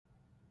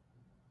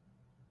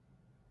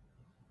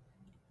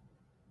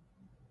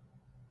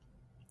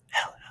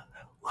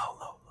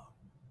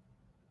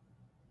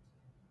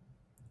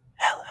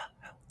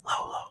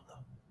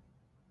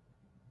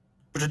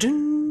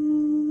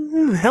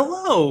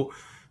Hello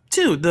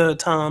to the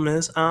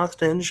Thomas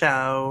Austin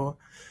Show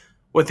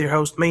with your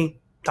host, me,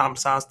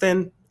 Thomas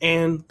Austin,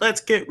 and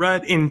let's get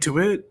right into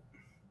it.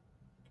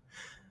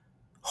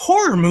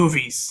 Horror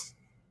movies.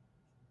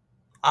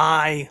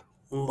 I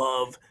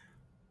love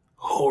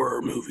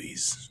horror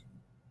movies.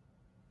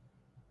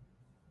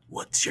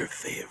 What's your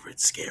favorite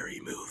scary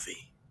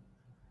movie?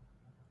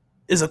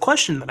 Is a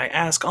question that I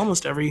ask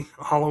almost every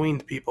Halloween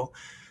to people.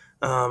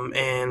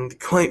 And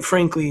quite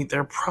frankly,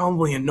 they're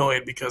probably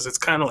annoyed because it's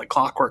kind of like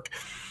clockwork.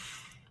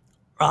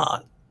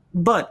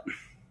 But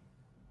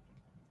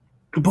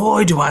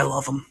boy, do I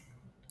love them.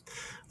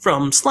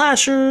 From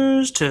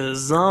slashers to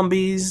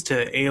zombies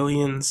to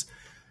aliens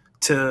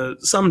to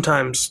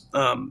sometimes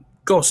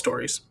ghost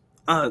stories.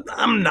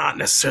 I'm not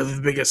necessarily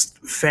the biggest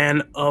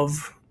fan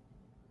of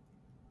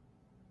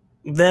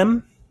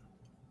them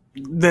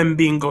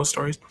being ghost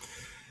stories.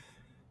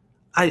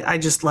 I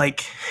just like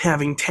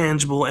having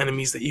tangible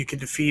enemies that you can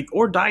defeat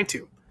or die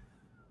to.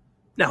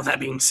 Now, that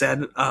being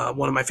said,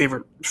 one of my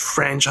favorite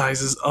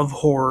franchises of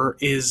horror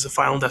is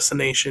Final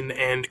Destination,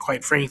 and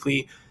quite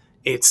frankly,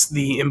 it's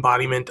the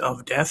embodiment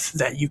of death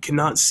that you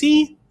cannot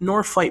see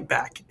nor fight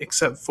back,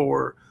 except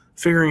for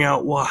figuring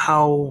out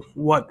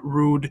what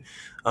Rube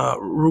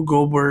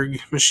Goldberg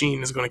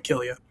machine is going to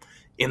kill you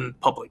in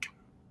public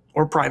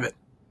or private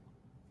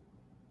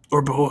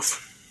or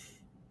both.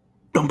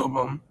 Bum bum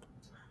bum.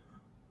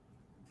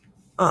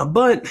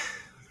 But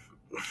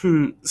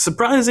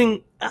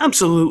surprising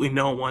absolutely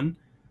no one.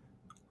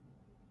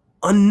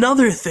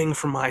 Another thing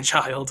from my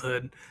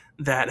childhood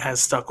that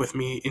has stuck with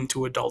me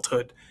into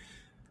adulthood.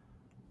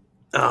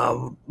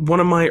 One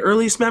of my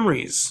earliest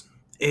memories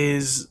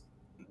is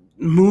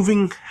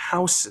moving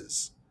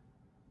houses.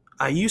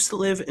 I used to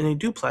live in a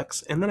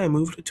duplex and then I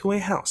moved to a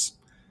house.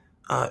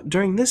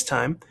 During this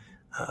time,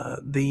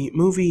 the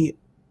movie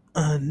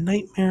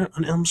Nightmare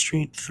on Elm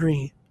Street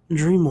 3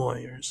 Dream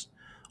Warriors,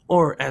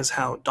 or as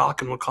how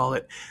Dawkins would call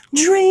it,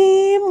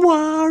 Dream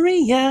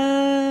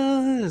Warriors,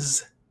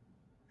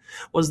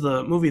 was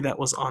the movie that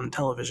was on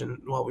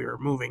television while we were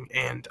moving,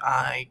 and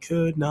I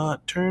could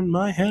not turn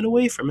my head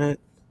away from it.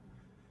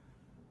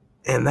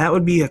 And that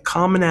would be a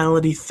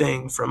commonality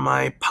thing from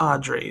my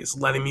padres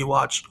letting me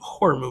watch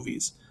horror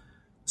movies.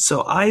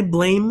 So I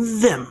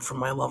blame them for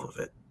my love of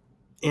it.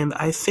 And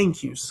I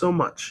thank you so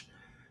much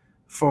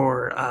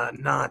for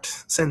not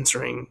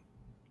censoring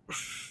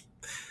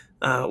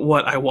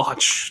what I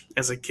watched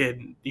as a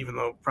kid, even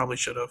though probably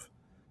should have.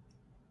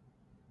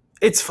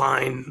 It's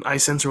fine. I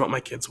censor what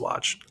my kids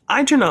watch.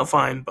 I turn out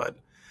fine, but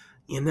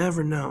you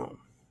never know.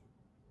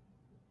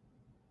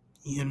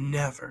 You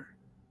never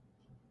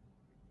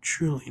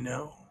truly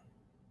know.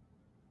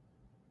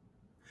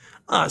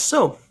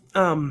 So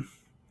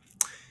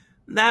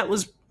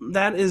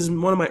that is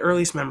one of my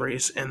earliest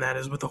memories, and that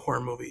is with a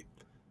horror movie.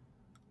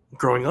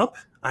 Growing up,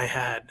 I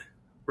had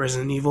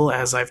Resident Evil,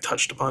 as I've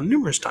touched upon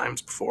numerous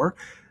times before.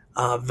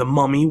 The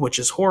Mummy, which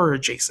is horror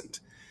adjacent.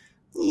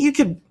 You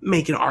could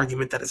make an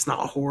argument that it's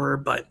not horror,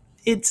 but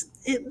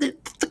the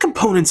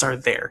components are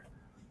there.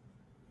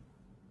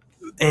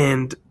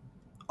 And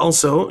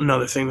also,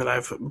 another thing that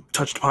I've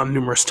touched upon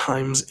numerous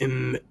times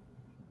in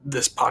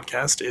this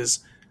podcast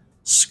is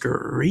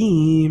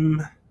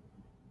Scream.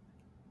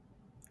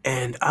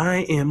 And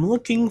I am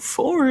looking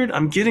forward.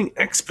 I'm getting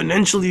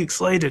exponentially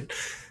excited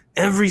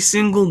every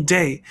single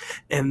day.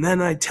 And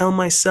then I tell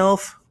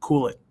myself,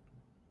 cool it.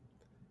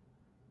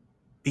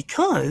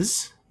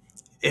 Because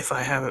if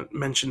I haven't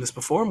mentioned this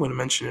before, I'm going to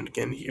mention it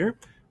again here,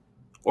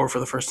 or for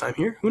the first time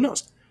here, who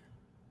knows?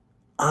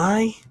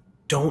 I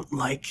don't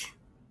like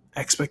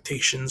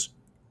expectations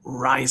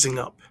rising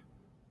up.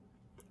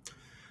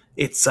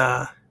 It's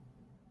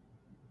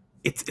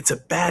it's a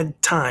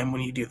bad time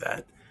when you do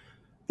that.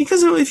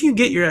 Because if you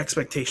get your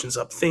expectations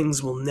up,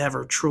 things will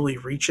never truly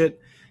reach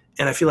it.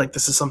 And I feel like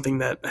this is something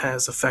that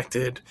has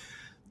affected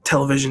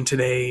television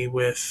today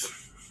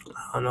with,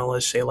 I don't know,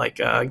 let's say like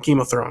Game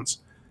of Thrones.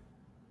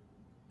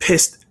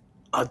 Pissed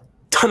a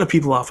ton of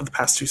people off with the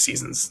past two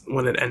seasons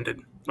when it ended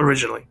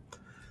originally.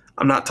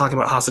 I'm not talking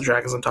about House of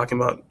Dragons, I'm talking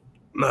about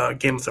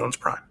Game of Thrones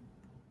Prime.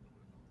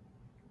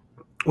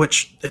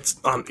 Which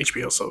it's on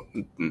HBO, so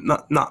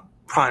not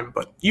Prime,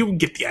 but you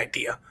get the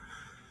idea.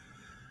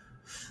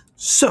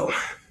 So,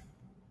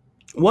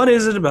 what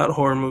is it about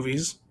horror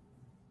movies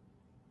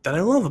that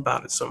I love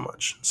about it so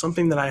much?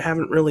 Something that I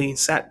haven't really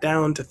sat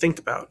down to think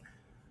about.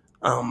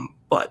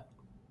 But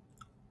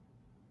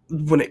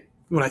when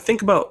I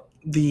think about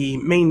the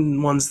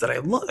main ones that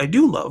I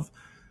do love,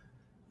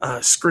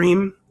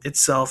 Scream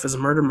itself is a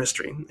murder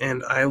mystery,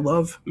 and I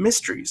love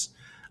mysteries.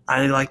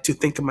 I like to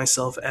think of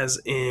myself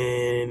as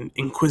an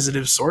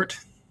inquisitive sort.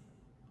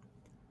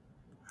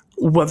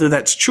 Whether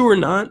that's true or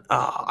not,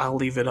 I'll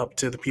leave it up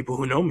to the people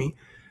who know me.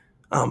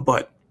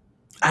 But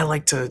I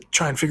like to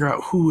try and figure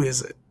out who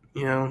is it.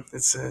 You know,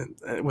 it's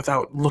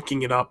without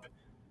looking it up.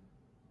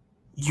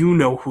 You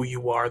know who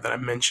you are that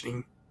I'm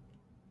mentioning.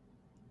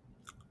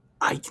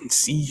 I can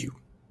see you.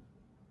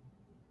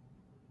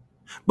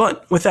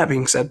 But with that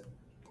being said,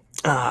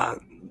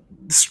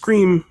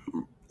 Scream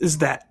is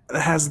that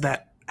has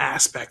that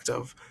aspect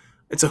of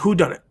it's a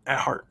whodunit at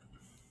heart.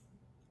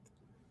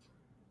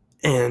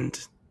 And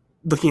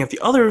looking at the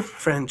other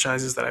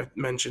franchises that I've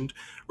mentioned,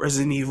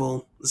 Resident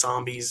Evil,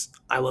 Zombies,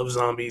 I love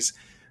Zombies.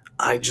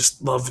 I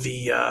just love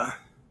the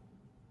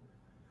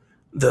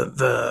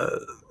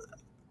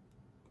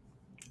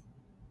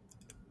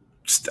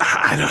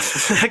I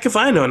don't heck if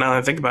I know now that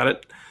I think about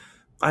it.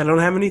 I don't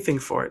have anything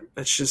for it.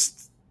 It's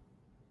just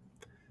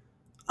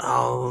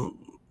I'll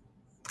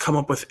come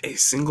up with a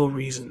single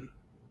reason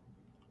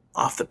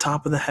off the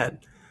top of the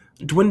head.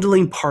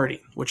 Dwindling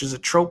party, which is a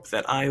trope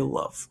that I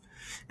love.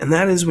 And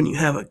that is when you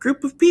have a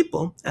group of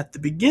people at the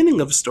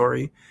beginning of a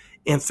story,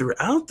 and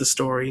throughout the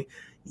story,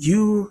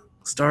 you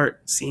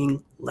start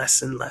seeing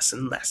less and less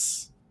and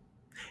less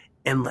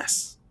and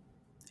less.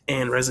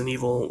 And Resident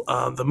Evil,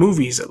 the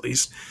movies at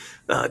least,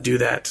 do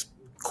that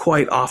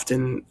quite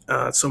often,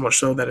 so much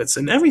so that it's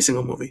in every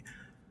single movie.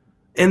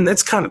 And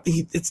that's kind of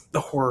it's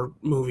the horror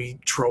movie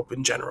trope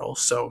in general,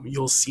 so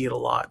you'll see it a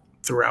lot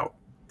throughout.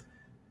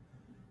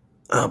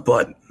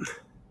 But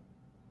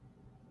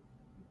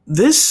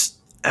this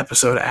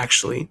episode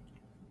actually,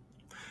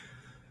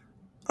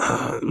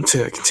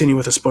 to continue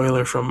with a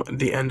spoiler from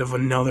the end of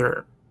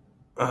another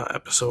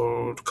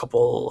episode a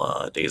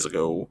couple days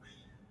ago,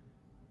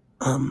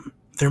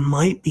 there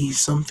might be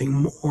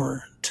something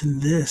more to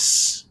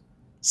this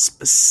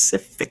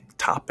specific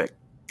topic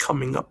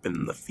coming up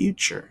in the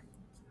future.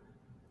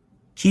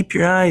 Keep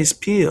your eyes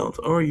peeled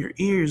or your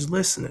ears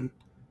listening,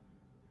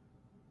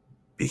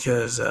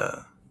 because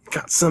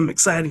got some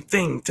exciting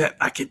thing that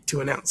I get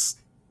to announce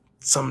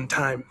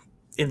sometime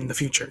in the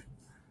future.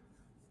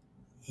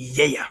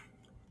 Yeah.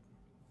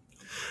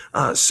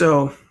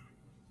 So,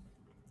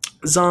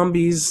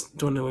 Zombies,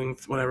 dwindling,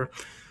 whatever.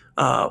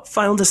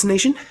 Final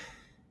Destination.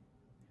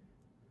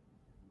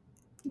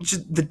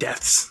 Just the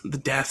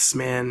deaths,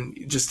 man.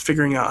 Just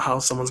figuring out how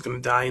someone's going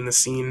to die in the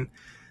scene.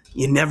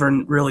 You never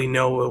really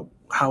know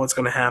how it's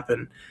going to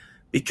happen,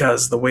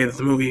 because the way that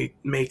the movie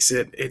makes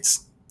it,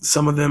 it's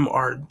some of them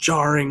are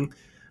jarring.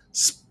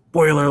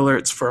 Spoiler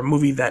alerts for a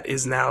movie that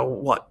is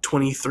now,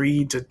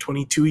 23 to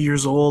 22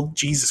 years old.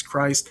 Jesus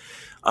Christ.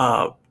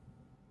 One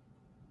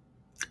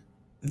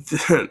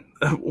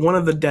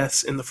of the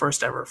deaths in the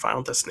first ever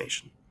Final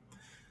Destination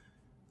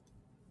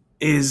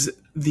is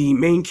the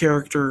main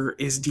character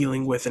is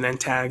dealing with an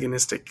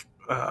antagonistic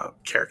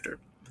character.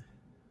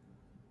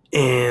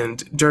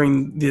 And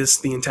during this,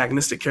 the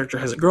antagonistic character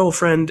has a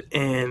girlfriend,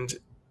 and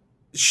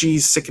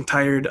she's sick and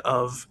tired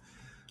of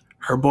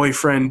her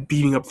boyfriend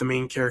beating up the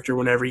main character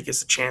whenever he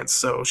gets a chance.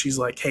 So she's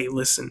like, hey,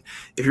 listen,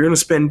 if you're going to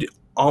spend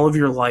all of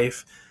your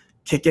life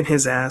kicking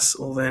his ass,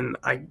 well, then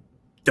I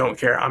don't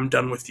care. I'm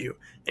done with you.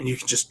 And you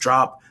can just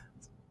drop.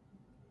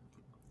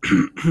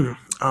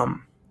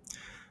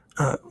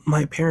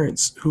 My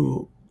parents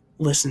who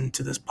listen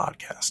to this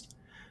podcast,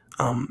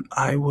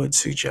 I would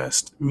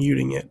suggest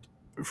muting it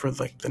for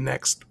like the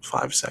next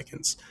 5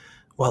 seconds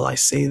while I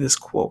say this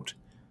quote,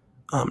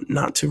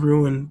 not to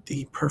ruin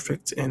the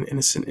perfect and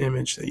innocent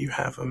image that you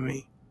have of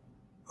me.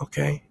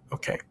 Okay?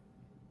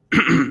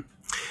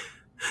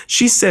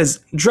 She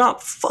says,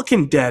 drop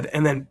fucking dead,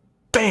 and then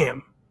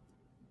bam!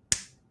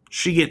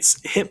 She gets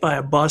hit by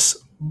a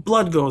bus,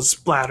 blood goes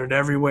splattered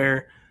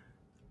everywhere,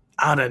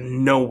 out of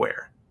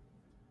nowhere.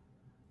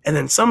 And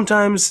then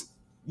sometimes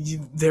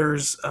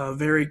there's a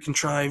very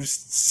contrived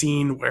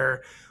scene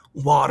where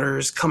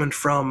water's coming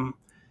from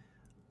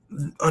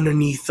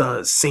underneath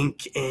a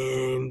sink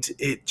and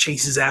it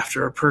chases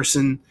after a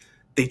person.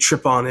 They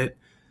trip on it.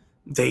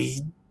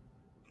 They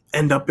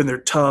end up in their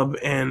tub,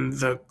 and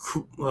the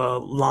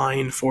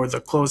line for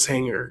the clothes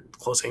hanger,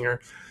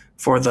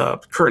 for the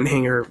curtain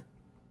hanger,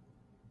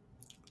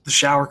 the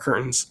shower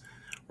curtains,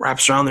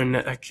 wraps around their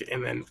neck,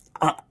 and then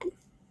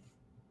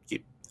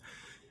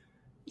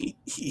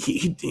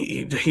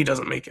he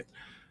doesn't make it.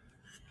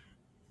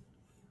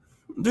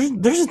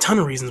 There's a ton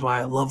of reasons why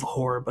I love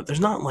horror, but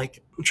there's not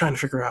like I'm trying to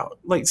figure out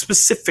like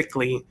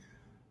specific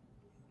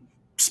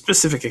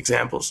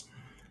examples.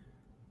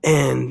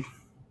 And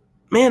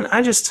man,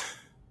 I just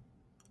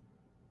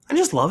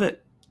love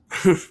it.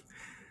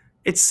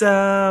 It's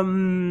I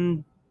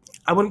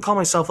wouldn't call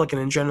myself like an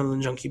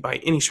adrenaline junkie by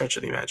any stretch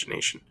of the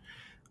imagination.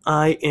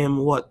 I am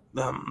what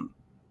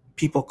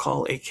people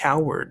call a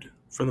coward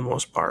for the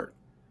most part.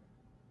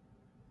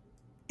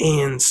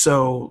 And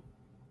so,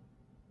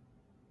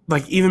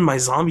 like, even my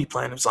zombie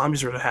plan, if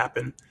zombies were to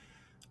happen,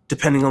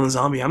 depending on the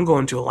zombie, I'm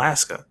going to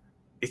Alaska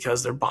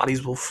because their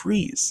bodies will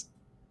freeze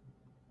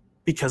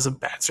because of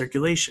bad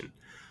circulation.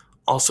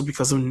 Also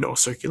because of no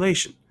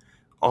circulation.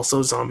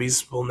 Also,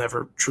 zombies will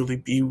never truly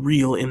be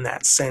real in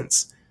that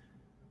sense.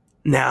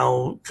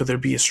 Now, could there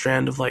be a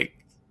strand of, like,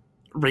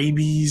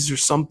 rabies or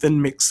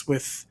something mixed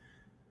with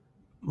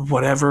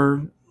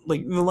whatever?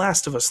 Like, the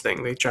Last of Us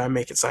thing, they try and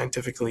make it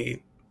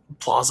scientifically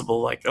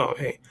plausible, like, oh,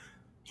 hey,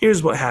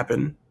 here's what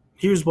happened.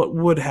 Here's what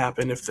would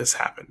happen if this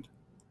happened.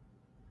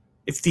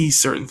 If these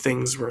certain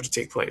things were to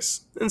take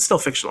place. And still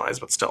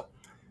fictionalized, but still.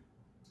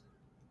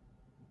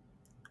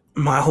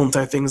 My whole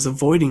entire thing is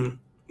avoiding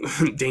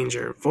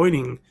danger,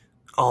 avoiding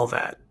all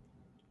that.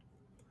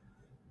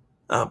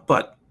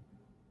 But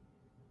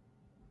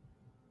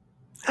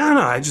I don't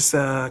know. I just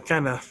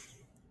kind of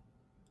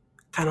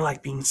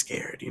like being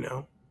scared,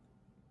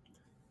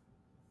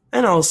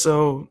 And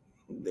also,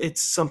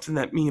 it's something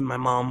that me and my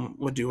mom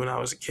would do when I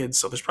was a kid.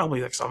 So there's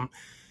probably like some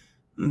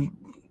mm,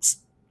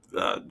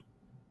 uh,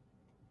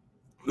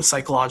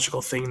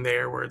 psychological thing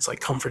there where it's like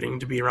comforting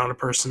to be around a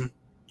person.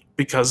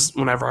 Because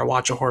whenever I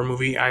watch a horror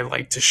movie, I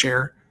like to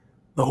share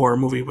the horror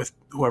movie with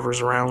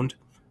whoever's around.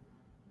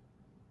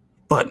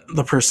 But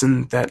the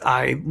person that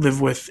I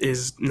live with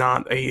is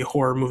not a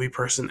horror movie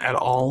person at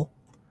all.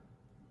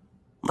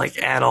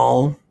 Like, at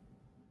all.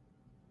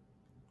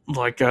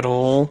 Like, at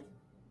all.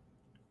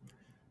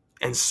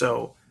 And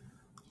so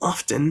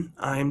often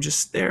I'm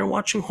just there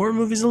watching horror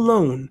movies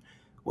alone,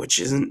 which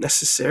isn't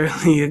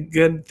necessarily a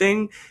good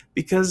thing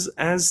because,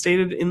 as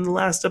stated in the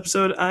last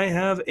episode, I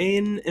have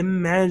an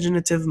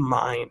imaginative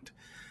mind.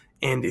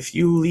 And if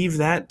you leave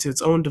that to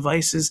its own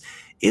devices,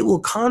 it will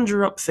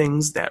conjure up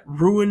things that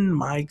ruin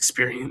my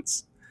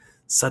experience,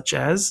 such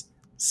as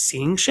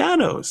seeing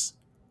shadows,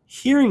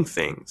 hearing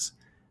things.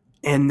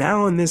 And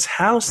now in this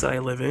house that I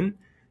live in,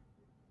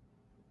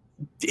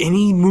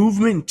 any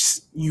movement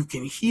you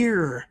can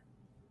hear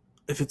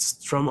if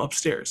it's from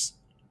upstairs.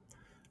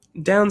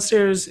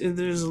 Downstairs,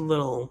 there's a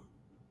little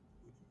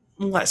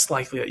less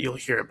likely that you'll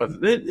hear it, but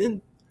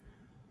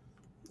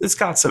it's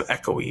got some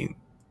echoey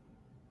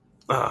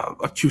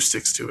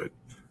acoustics to it.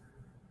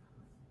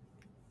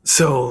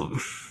 So,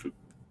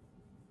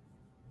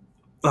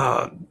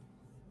 uh,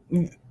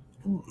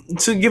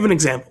 to give an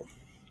example,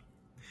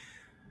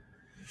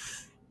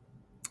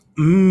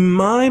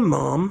 my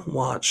mom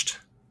watched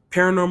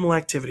Paranormal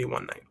Activity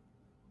one night,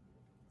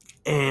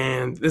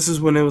 and this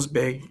is when it was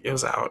big. It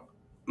was out,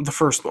 the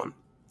first one,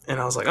 and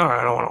I was like, all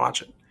right, I don't want to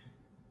watch it.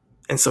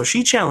 And so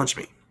she challenged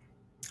me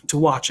to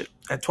watch it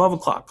at 12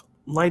 o'clock,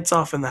 lights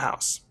off in the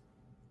house.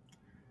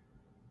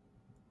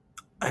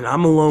 And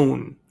I'm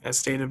alone, as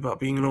stated about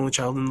being an only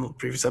child in the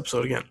previous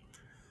episode again.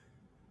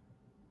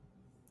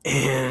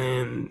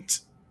 And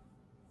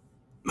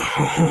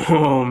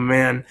oh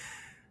man,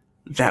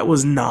 that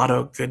was not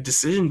a good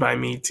decision by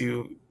me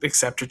to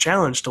accept her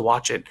challenge to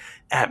watch it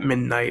at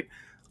midnight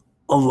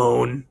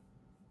alone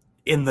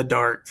in the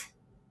dark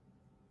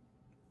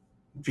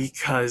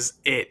because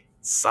it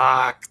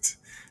sucked.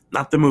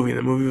 Not the movie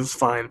was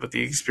fine, but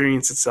the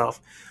experience itself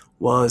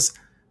was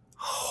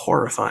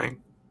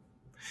horrifying.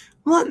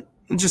 Well,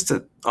 just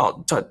to,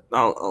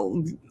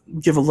 I'll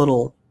give a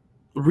little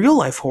real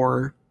life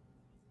horror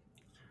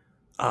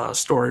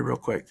story real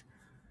quick.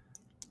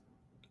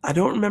 I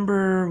don't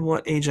remember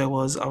what age I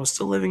was. I was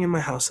still living in my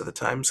house at the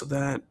time, so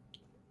that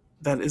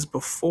is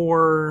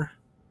before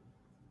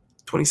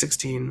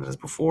 2016. That is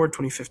before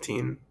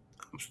 2015.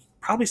 I was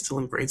probably still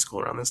in grade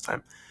school around this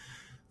time.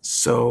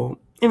 So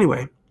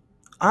anyway,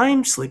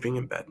 I'm sleeping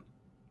in bed,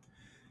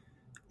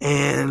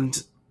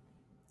 and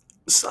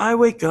so I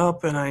wake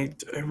up and I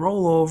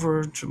roll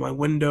over to my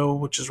window,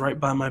 which is right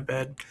by my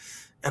bed,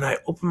 and I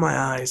open my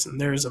eyes,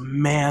 and there's a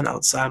man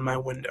outside my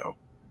window.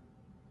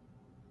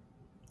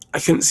 I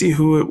couldn't see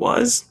who it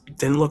was,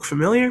 didn't look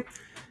familiar,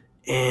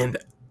 and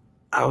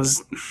I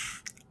was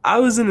I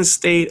was in a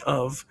state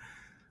of,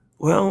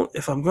 well,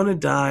 if I'm gonna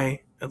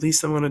die, at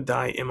least I'm gonna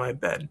die in my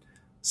bed.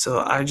 So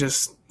I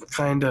just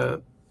kind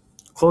of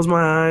close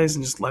my eyes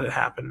and just let it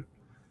happen.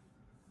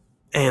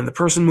 And the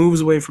person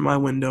moves away from my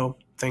window,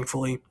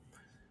 thankfully.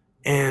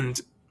 And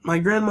my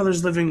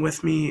grandmother's living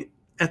with me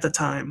at the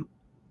time,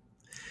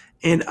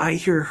 and I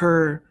hear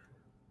her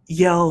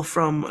yell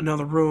from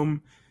another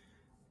room,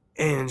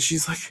 and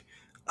she's like,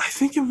 I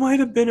think it might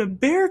have been a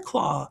bear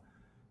claw.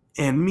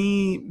 And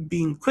me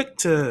being quick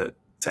to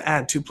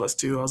add 2 plus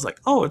 2, I was like,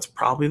 oh, it's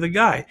probably the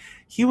guy.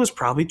 He was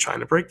probably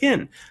trying to break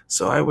in.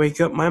 So I wake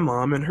up my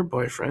mom and her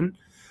boyfriend,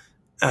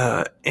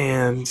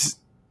 and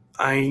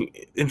I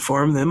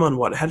inform them on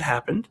what had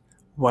happened,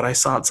 what I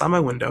saw outside my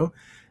window,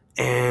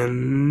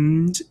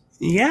 and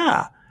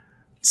yeah.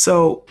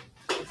 So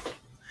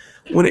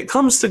when it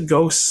comes to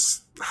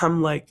ghosts,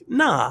 I'm like,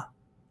 nah,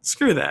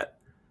 screw that.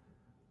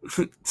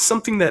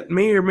 Something that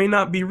may or may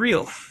not be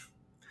real.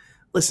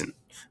 Listen,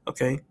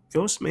 okay,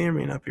 ghosts may or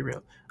may not be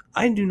real.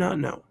 I do not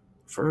know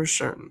for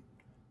certain.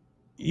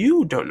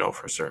 You don't know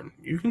for certain.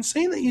 You can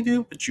say that you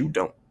do, but you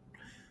don't.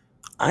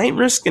 I ain't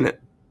risking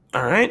it,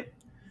 all right?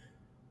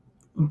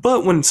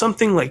 But when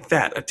something like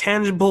that, a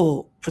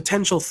tangible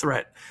potential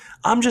threat,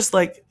 I'm just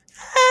like,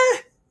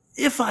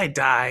 if I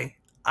die,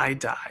 I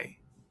die.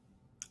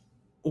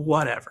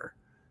 Whatever.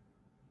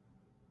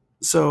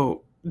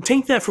 So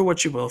take that for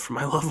what you will for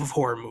my love of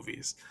horror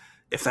movies,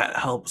 if that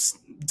helps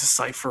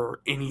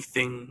decipher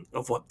anything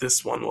of what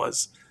this one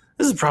was.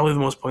 This is probably the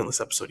most pointless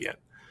episode yet.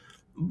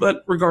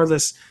 But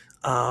regardless,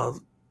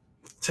 to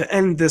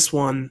end this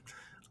one,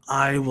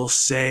 I will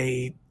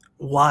say,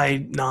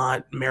 why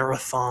not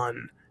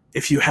marathon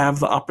if you have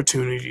the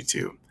opportunity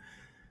to?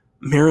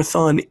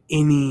 Marathon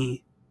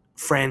any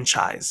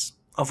franchise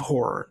of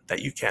horror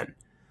that you can,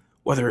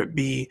 whether it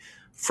be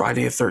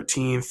Friday the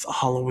 13th,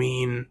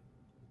 Halloween,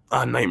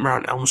 Nightmare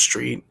on Elm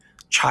Street,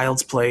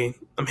 Child's Play.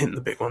 I'm hitting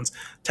the big ones.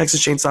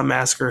 Texas Chainsaw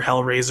Massacre,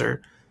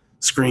 Hellraiser,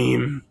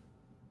 Scream.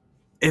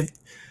 If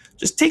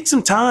just take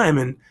some time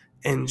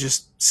and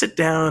just sit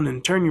down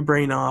and turn your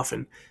brain off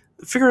and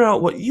figure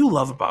out what you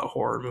love about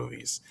horror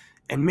movies.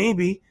 And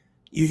maybe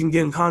you can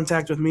get in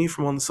contact with me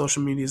from one of the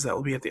social medias that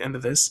will be at the end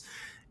of this,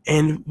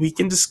 and we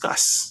can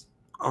discuss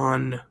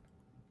on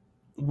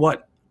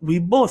what we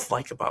both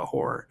like about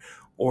horror,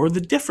 or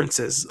the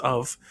differences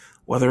of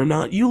whether or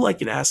not you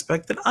like an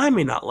aspect that I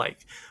may not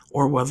like,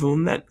 or whether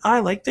one that I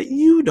like that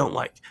you don't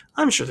like.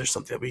 I'm sure there's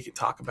something that we can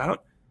talk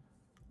about.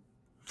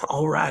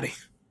 Alrighty.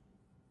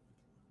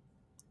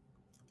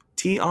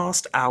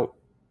 T-Ost out.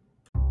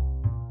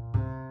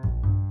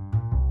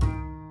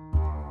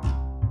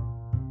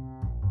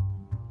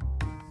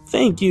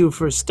 Thank you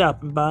for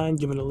stopping by and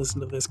giving a listen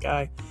to this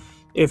guy.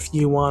 If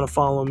you want to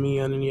follow me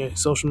on any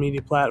social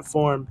media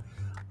platform,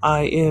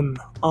 I am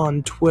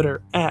on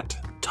Twitter at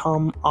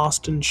Tom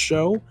Austin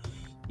Show.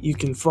 You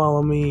can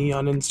follow me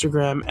on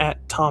Instagram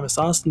at Thomas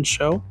Austin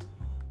Show.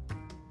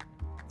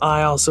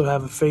 I also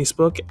have a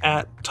Facebook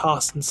at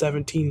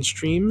Tossin17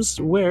 Streams,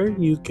 where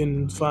you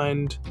can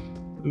find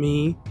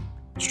me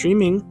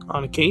streaming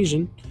on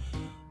occasion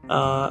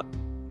on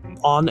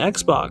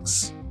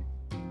Xbox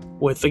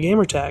with the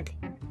gamertag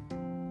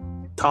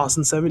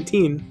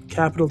Tossin17,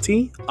 capital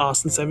T,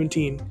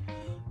 Austin17.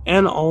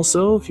 And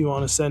also, if you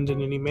want to send in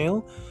an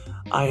email,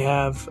 I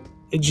have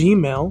a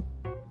Gmail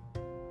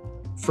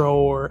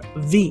for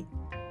the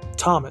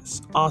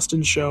Thomas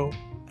Austin Show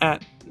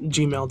at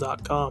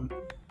gmail.com.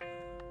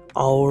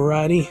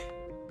 Alrighty.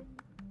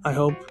 I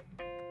hope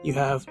you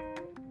have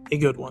a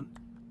good one.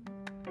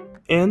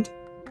 And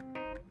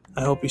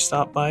I hope you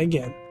stop by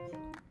again.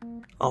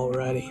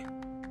 Alrighty.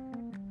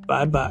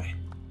 Bye-bye.